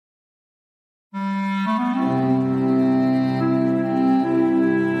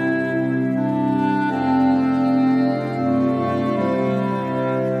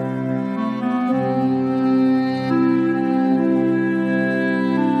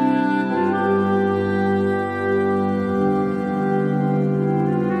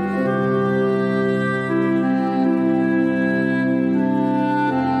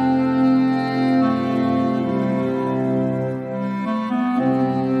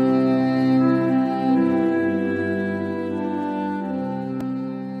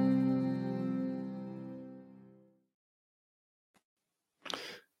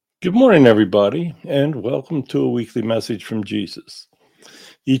Good morning, everybody, and welcome to a weekly message from Jesus.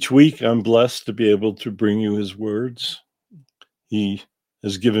 Each week, I'm blessed to be able to bring you his words. He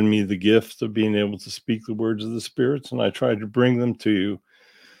has given me the gift of being able to speak the words of the spirits, and I try to bring them to you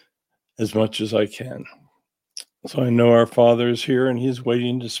as much as I can. So I know our Father is here and he's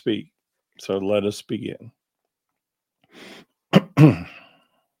waiting to speak. So let us begin.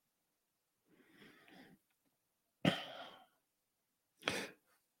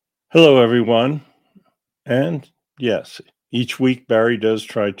 Hello, everyone. And yes, each week Barry does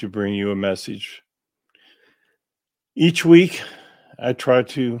try to bring you a message. Each week, I try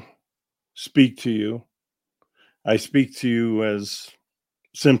to speak to you. I speak to you as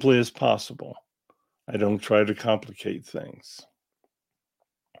simply as possible. I don't try to complicate things.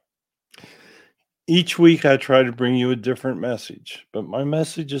 Each week, I try to bring you a different message, but my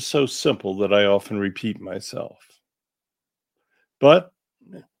message is so simple that I often repeat myself. But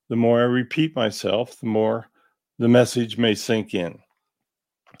the more I repeat myself, the more the message may sink in.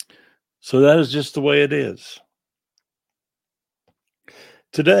 So that is just the way it is.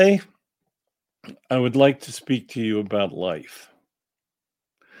 Today, I would like to speak to you about life.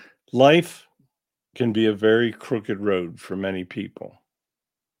 Life can be a very crooked road for many people.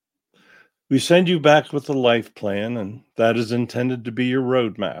 We send you back with a life plan, and that is intended to be your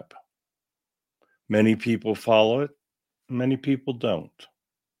roadmap. Many people follow it, many people don't.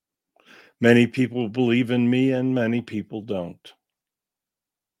 Many people believe in me, and many people don't.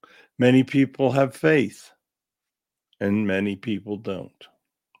 Many people have faith, and many people don't.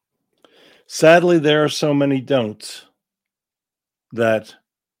 Sadly, there are so many don'ts that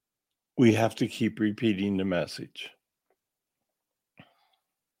we have to keep repeating the message.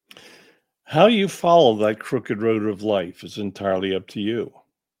 How you follow that crooked road of life is entirely up to you.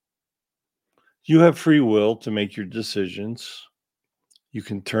 You have free will to make your decisions. You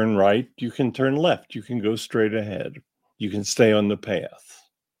can turn right, you can turn left, you can go straight ahead, you can stay on the path.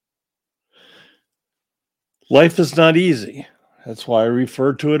 Life is not easy. That's why I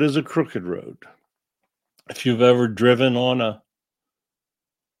refer to it as a crooked road. If you've ever driven on a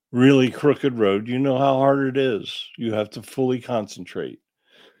really crooked road, you know how hard it is. You have to fully concentrate.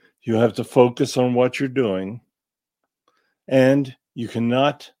 You have to focus on what you're doing, and you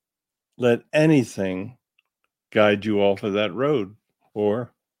cannot let anything guide you off of that road,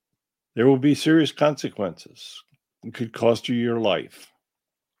 or there will be serious consequences. It could cost you your life.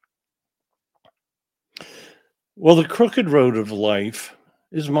 Well, the crooked road of life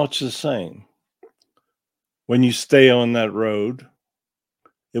is much the same. When you stay on that road,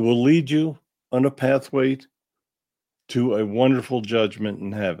 it will lead you on a pathway to a wonderful judgment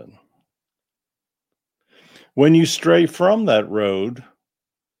in heaven. When you stray from that road,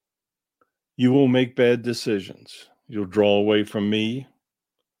 you will make bad decisions. You'll draw away from me.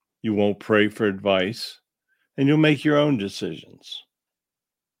 You won't pray for advice, and you'll make your own decisions.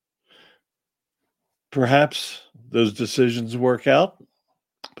 Perhaps those decisions work out,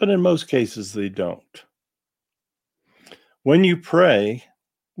 but in most cases they don't. When you pray,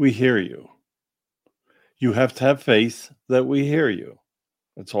 we hear you. You have to have faith that we hear you.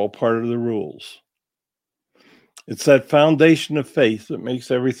 It's all part of the rules. It's that foundation of faith that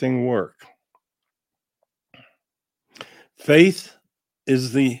makes everything work. Faith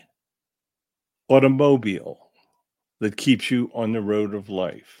is the automobile that keeps you on the road of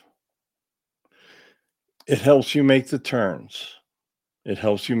life. It helps you make the turns. It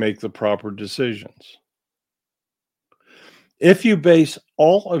helps you make the proper decisions. If you base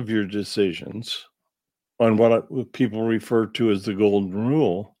all of your decisions on what people refer to as the golden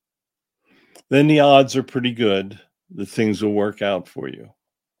rule, then the odds are pretty good that things will work out for you.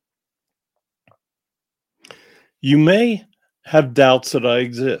 You may have doubts that I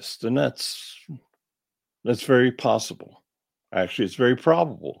exist, and that's very possible. Actually, it's very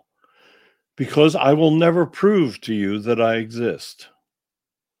probable, because I will never prove to you that I exist.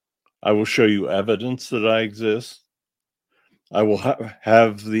 I will show you evidence that I exist. I will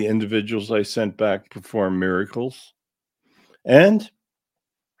have the individuals I sent back perform miracles, and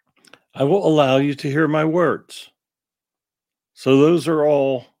I will allow you to hear my words. So those are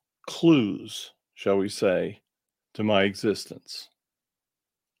all clues, shall we say, to my existence.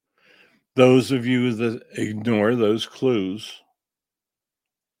 Those of you that ignore those clues,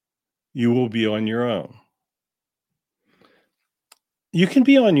 you will be on your own. You can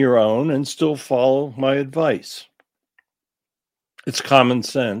be on your own and still follow my advice. It's common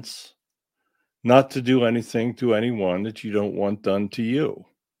sense not to do anything to anyone that you don't want done to you.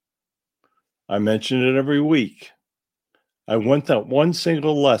 I mention it every week. I want that one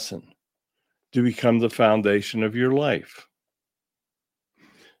single lesson to become the foundation of your life.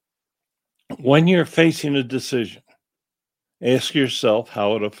 When you're facing a decision, ask yourself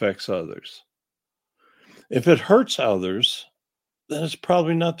how it affects others. If it hurts others, then it's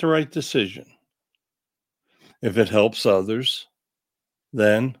probably not the right decision. If it helps others,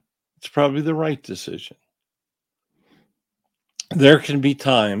 then it's probably the right decision. There can be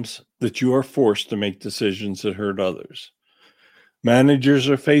times that you are forced to make decisions that hurt others. Managers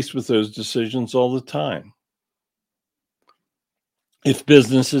are faced with those decisions all the time. If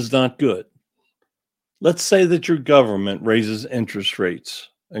business is not good, let's say that your government raises interest rates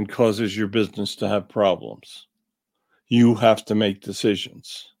and causes your business to have problems. You have to make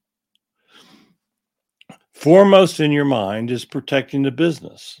decisions. Foremost in your mind is protecting the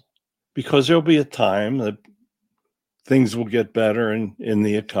business, because there'll be a time that things will get better in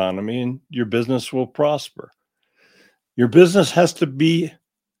the economy and your business will prosper. Your business has to be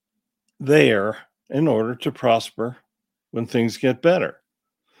there in order to prosper when things get better.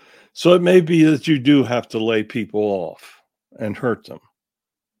 So it may be that you do have to lay people off and hurt them.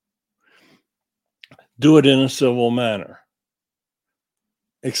 Do it in a civil manner.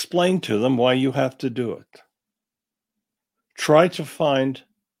 Explain to them why you have to do it. Try to find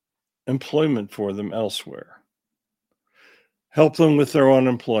employment for them elsewhere. Help them with their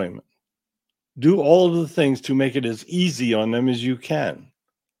unemployment. Do all of the things to make it as easy on them as you can.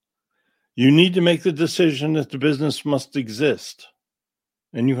 You need to make the decision that the business must exist,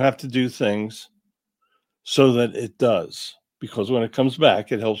 and you have to do things so that it does, because when it comes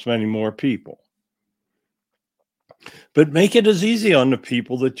back, it helps many more people. But make it as easy on the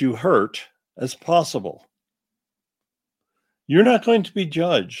people that you hurt as possible. You're not going to be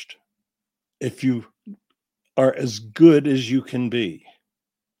judged if you are as good as you can be.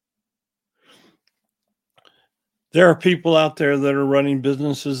 There are people out there that are running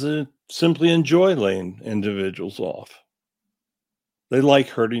businesses that simply enjoy laying individuals off. They like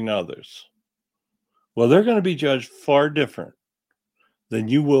hurting others. Well, they're going to be judged far different than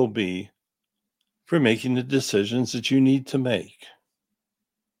you will be for making the decisions that you need to make.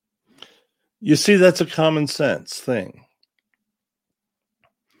 You see, that's a common sense thing.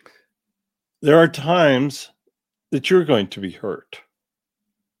 There are times that you're going to be hurt.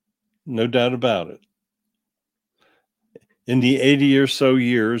 No doubt about it. In the 80 or so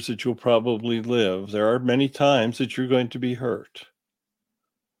years that you'll probably live, there are many times that you're going to be hurt.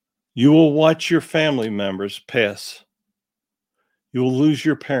 You will watch your family members pass. You will lose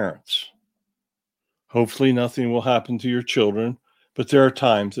your parents. Hopefully nothing will happen to your children, but there are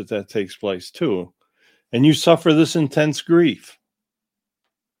times that that takes place too. And you suffer this intense grief.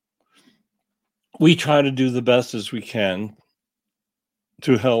 We try to do the best as we can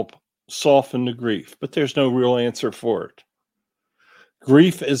to help soften the grief, but there's no real answer for it.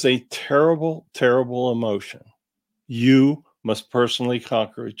 Grief is a terrible, terrible emotion. You must personally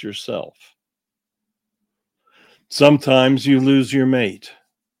conquer it yourself. Sometimes you lose your mate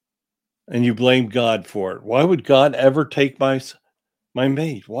and you blame God for it. Why would God ever take my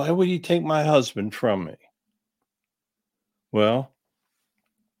mate? Why would he take my husband from me? Well,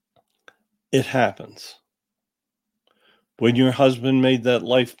 it happens. When your husband made that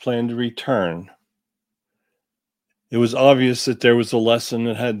life plan to return, it was obvious that there was a lesson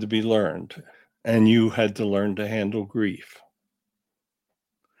that had to be learned, and you had to learn to handle grief.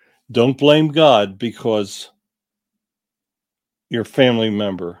 Don't blame God because your family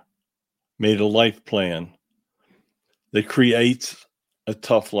member made a life plan that creates a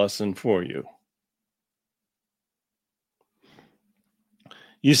tough lesson for you.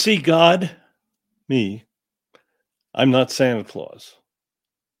 You see, God, me, I'm not Santa Claus.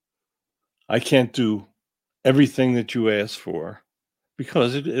 I can't do everything that you ask for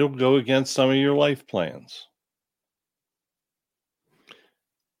because it'll go against some of your life plans.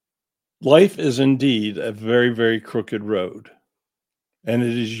 Life is indeed a very, very crooked road, and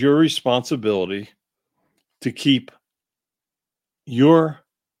it is your responsibility to keep your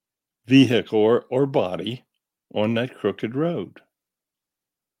vehicle or body on that crooked road.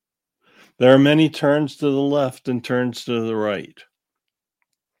 There are many turns to the left and turns to the right.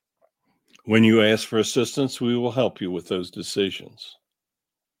 When you ask for assistance, we will help you with those decisions.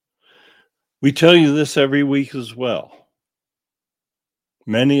 We tell you this every week as well.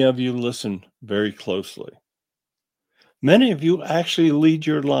 Many of you listen very closely. Many of you actually lead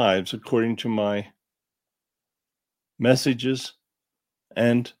your lives according to my messages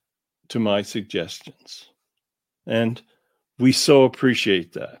and to my suggestions. And we so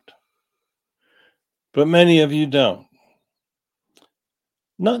appreciate that. But many of you don't.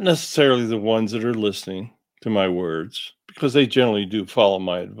 Not necessarily the ones that are listening to my words, because they generally do follow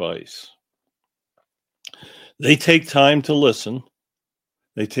my advice. They take time to listen,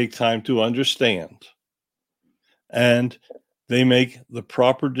 They take time to understand. And they make the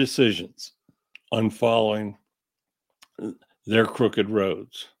proper decisions on following their crooked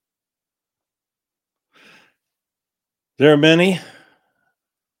roads. There are many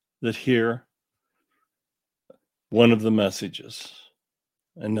that hear one of the messages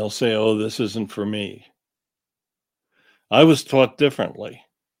and they'll say, oh, this isn't for me. I was taught differently.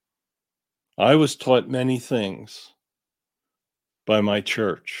 I was taught many things by my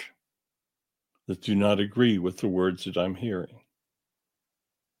church that do not agree with the words that I'm hearing.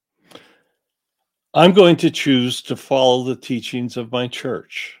 I'm going to choose to follow the teachings of my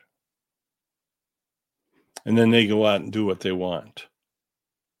church. And then they go out and do what they want.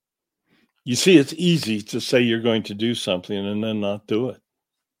 You see, it's easy to say you're going to do something and then not do it.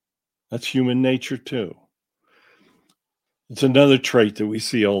 That's human nature too. It's another trait that we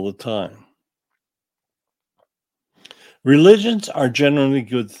see all the time. Religions are generally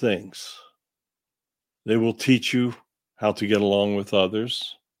good things. They will teach you how to get along with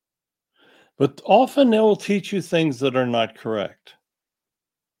others, but often they will teach you things that are not correct.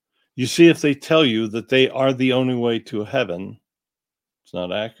 You see, if they tell you that they are the only way to heaven, it's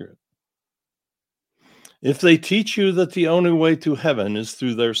not accurate. If they teach you that the only way to heaven is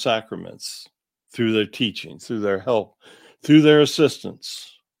through their sacraments, through their teaching, through their help, through their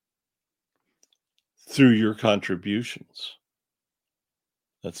assistance, through your contributions,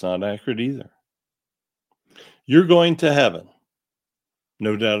 that's not accurate either. You're going to heaven,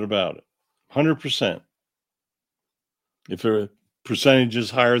 no doubt about it, 100%. If a percentage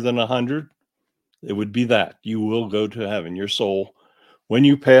is higher than 100, it would be that. You will go to heaven. Your soul, when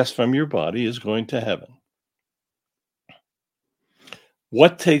you pass from your body, is going to heaven.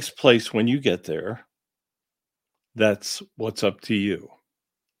 What takes place when you get there, that's what's up to you.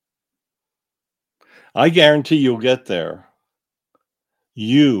 I guarantee you'll get there.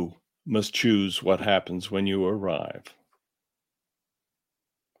 You must choose what happens when you arrive.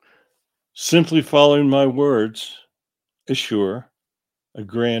 Simply following my words assure a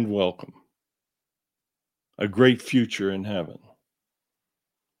grand welcome, a great future in heaven.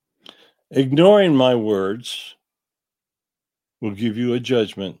 Ignoring my words will give you a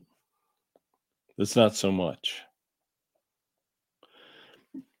judgment that's not so much.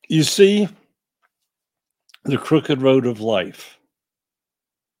 You see, the crooked road of life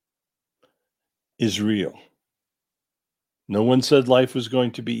is real. No one said life was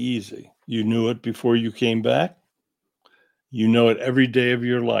going to be easy. You knew it before you came back. You know it every day of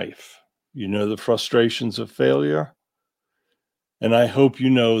your life. You know the frustrations of failure. And I hope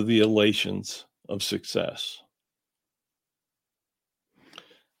you know the elations of success.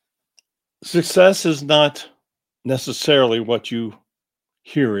 Success is not necessarily what you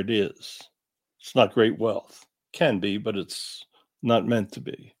hear it is. It's not great wealth. Can be, but it's not meant to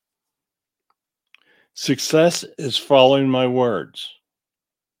be. Success is following my words.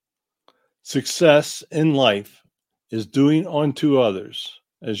 Success in life is doing unto others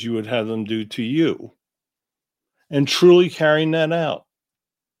as you would have them do to you, and truly carrying that out.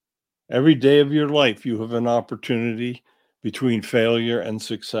 Every day of your life, you have an opportunity between failure and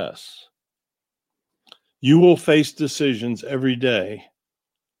success. You will face decisions every day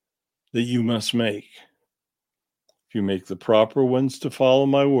that you must make. If you make the proper ones to follow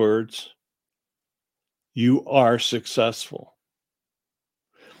my words, you are successful.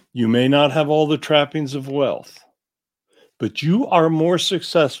 You may not have all the trappings of wealth, but you are more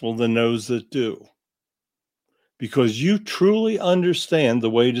successful than those that do, because you truly understand the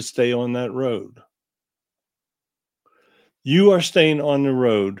way to stay on that road. You are staying on the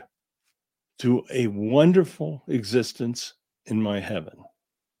road to a wonderful existence in my heaven.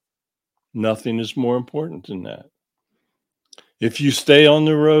 Nothing is more important than that. If you stay on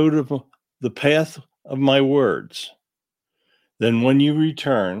the road of the path of my words, then when you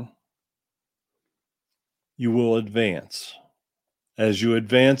return, you will advance. As you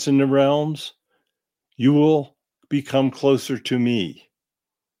advance in the realms, you will become closer to me.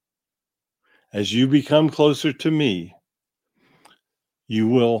 As you become closer to me, you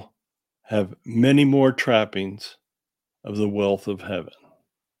will have many more trappings of the wealth of heaven.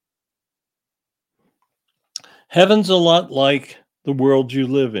 Heaven's a lot like the world you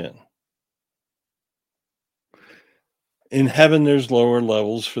live in. In heaven, there's lower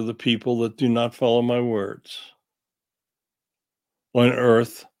levels for the people that do not follow my words. On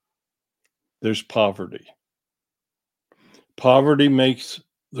earth, there's poverty. Poverty makes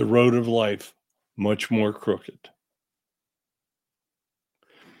the road of life much more crooked.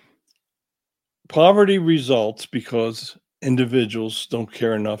 Poverty results because individuals don't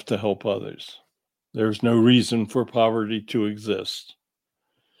care enough to help others. There's no reason for poverty to exist.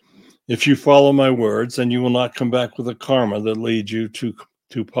 If you follow my words, then you will not come back with a karma that leads you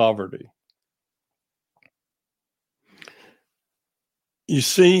to poverty. You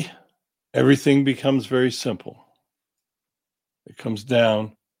see, everything becomes very simple. It comes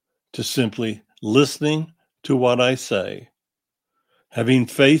down to simply listening to what I say, having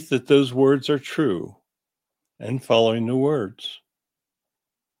faith that those words are true, and following the words.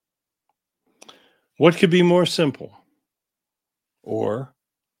 What could be more simple? Or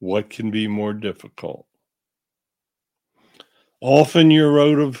what can be more difficult? Often your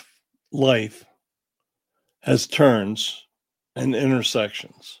road of life has turns and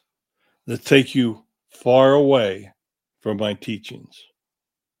intersections that take you far away from my teachings.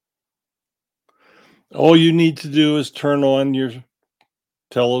 All you need to do is turn on your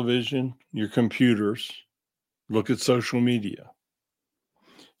television, your computers, look at social media.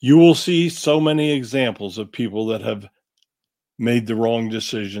 You will see so many examples of people that have made the wrong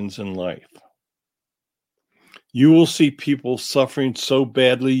decisions in life. You will see people suffering so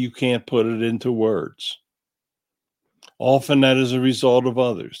badly you can't put it into words. Often that is a result of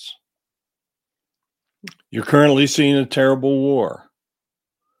others. You're currently seeing a terrible war.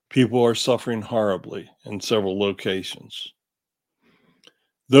 People are suffering horribly in several locations.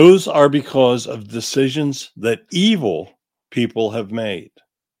 Those are because of decisions that evil people have made.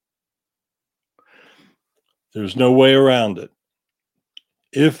 There's no way around it.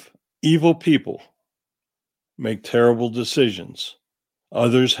 If evil people make terrible decisions,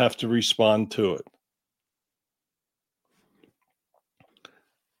 others have to respond to it.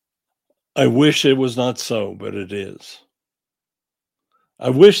 I wish it was not so, but it is. I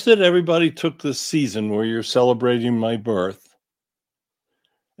wish that everybody took this season where you're celebrating my birth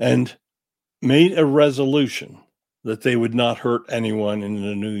and made a resolution that they would not hurt anyone in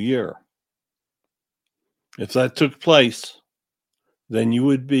the new year. If that took place, then you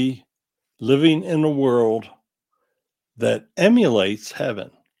would be living in a world that emulates heaven.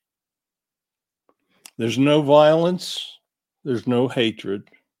 There's no violence, there's no hatred,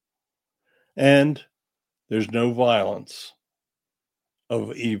 and there's no violence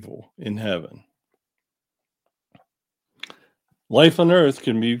of evil in heaven. Life on earth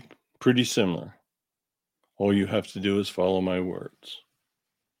can be pretty similar. All you have to do is follow my words.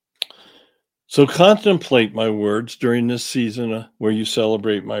 So contemplate my words during this season where you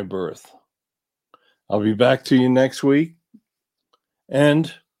celebrate my birth. I'll be back to you next week, and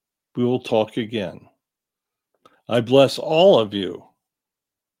we will talk again. I bless all of you.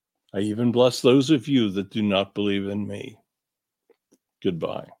 I even bless those of you that do not believe in me.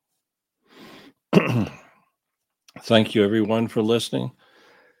 Goodbye. Thank you, everyone, for listening.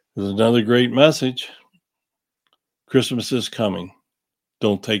 There's another great message. Christmas is coming.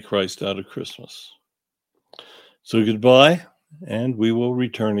 Don't take Christ out of Christmas. So goodbye, and we will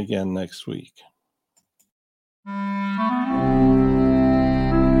return again next week.